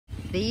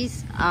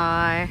These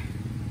are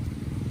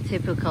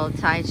typical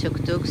Thai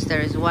tuk-tuks.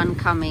 There is one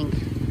coming,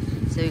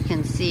 so you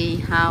can see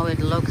how it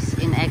looks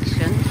in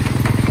action.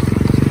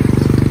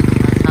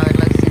 That's how it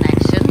looks in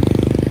action.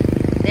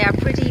 They are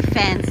pretty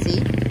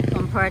fancy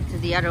compared to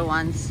the other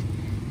ones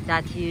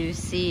that you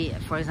see,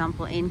 for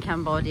example, in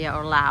Cambodia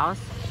or Laos.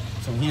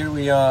 So here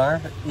we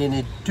are in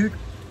a Tuk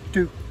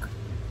Tuk,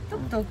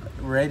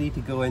 ready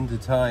to go into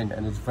town,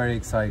 and it's very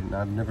exciting.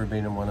 I've never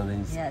been in one of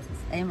these. Yes,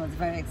 Amos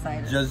very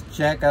excited. Just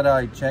check it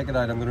out, check it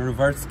out. I'm going to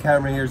reverse the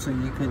camera here so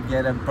you can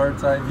get a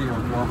bird's eye view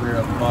of what we're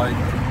about.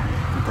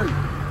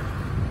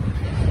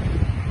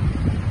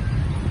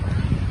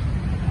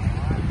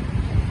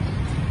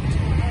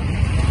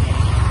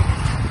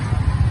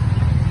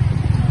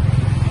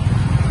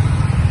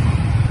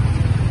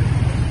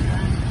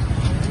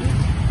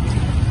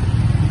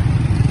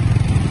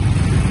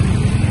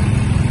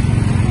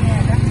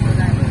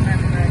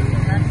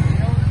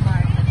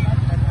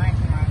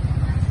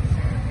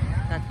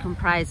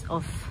 Comprised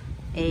of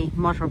a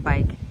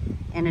motorbike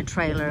and a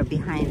trailer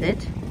behind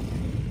it.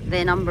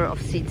 The number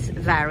of seats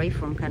vary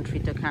from country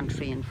to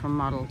country and from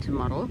model to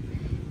model.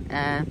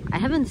 I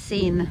haven't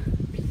seen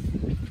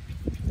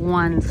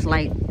ones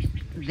like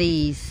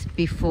these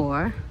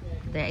before.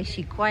 They're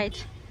actually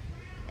quite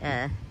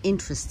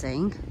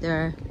interesting. There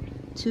are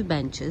two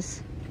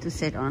benches to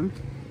sit on,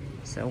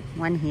 so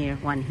one here,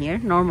 one here.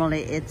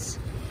 Normally it's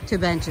two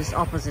benches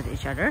opposite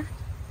each other,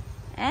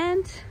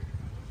 and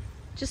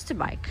just a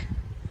bike.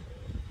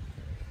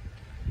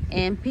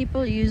 And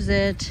people use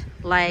it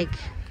like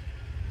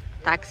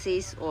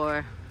taxis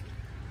or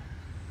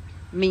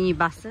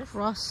minibuses.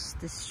 Across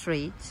the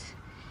street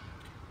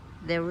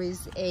there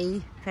is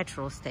a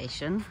petrol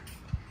station,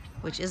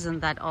 which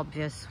isn't that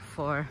obvious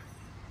for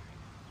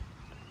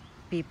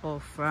people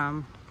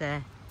from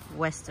the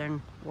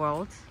Western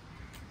world,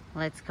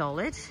 let's call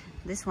it.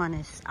 This one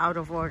is out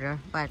of order,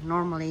 but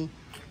normally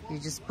you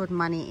just put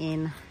money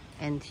in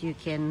and you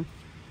can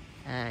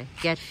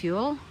get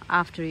fuel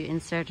after you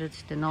inserted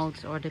the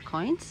notes or the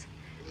coins,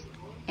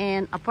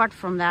 and apart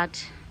from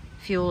that,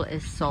 fuel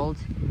is sold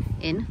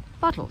in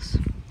bottles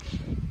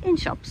in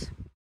shops.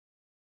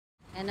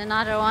 And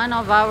another one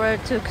of our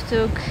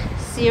tuk-tuk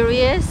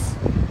series.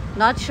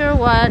 Not sure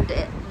what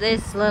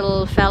this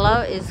little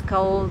fellow is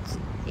called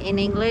in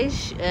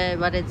English,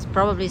 but it's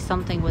probably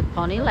something with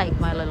pony, like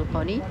My Little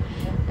Pony,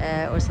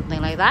 or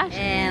something like that.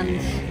 And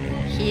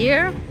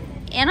here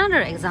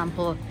another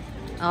example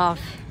of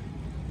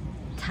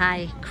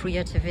Thai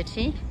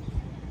creativity,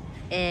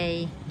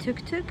 a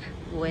tuk-tuk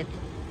with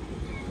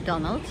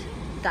Donald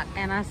Duck.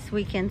 And as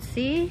we can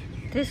see,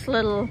 this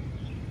little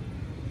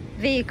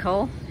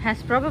vehicle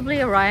has probably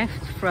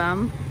arrived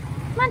from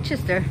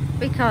Manchester,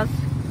 because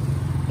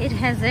it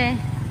has a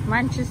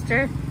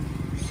Manchester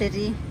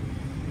City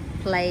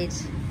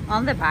plate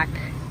on the back.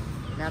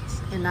 That's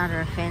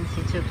another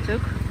fancy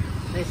tuk-tuk,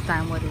 this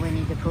time with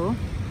Winnie the Pooh.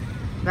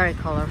 Very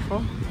colorful,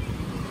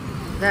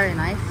 very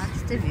nice.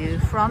 That's the view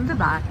from the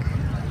back.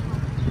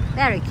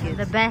 Very cute.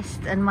 The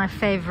best and my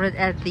favorite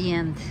at the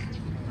end,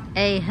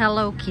 a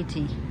Hello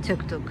Kitty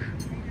tuk-tuk,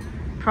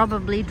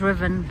 probably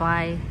driven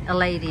by a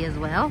lady as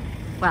well.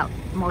 Well,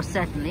 most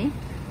certainly.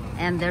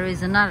 And there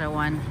is another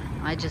one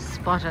I just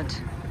spotted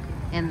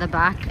in the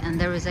back, and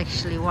there is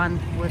actually one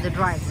with a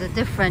driver. It's a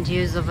different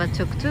use of a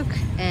tuk-tuk,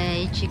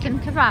 a chicken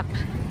kebab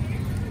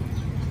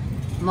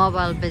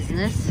mobile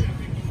business.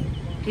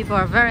 People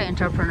are very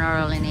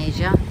entrepreneurial in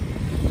Asia.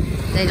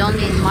 They don't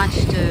need much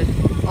to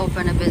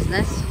open a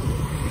business.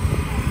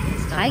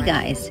 Hi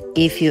guys,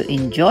 if you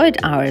enjoyed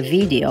our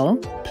video,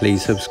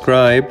 please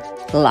subscribe,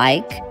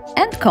 like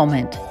and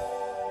comment.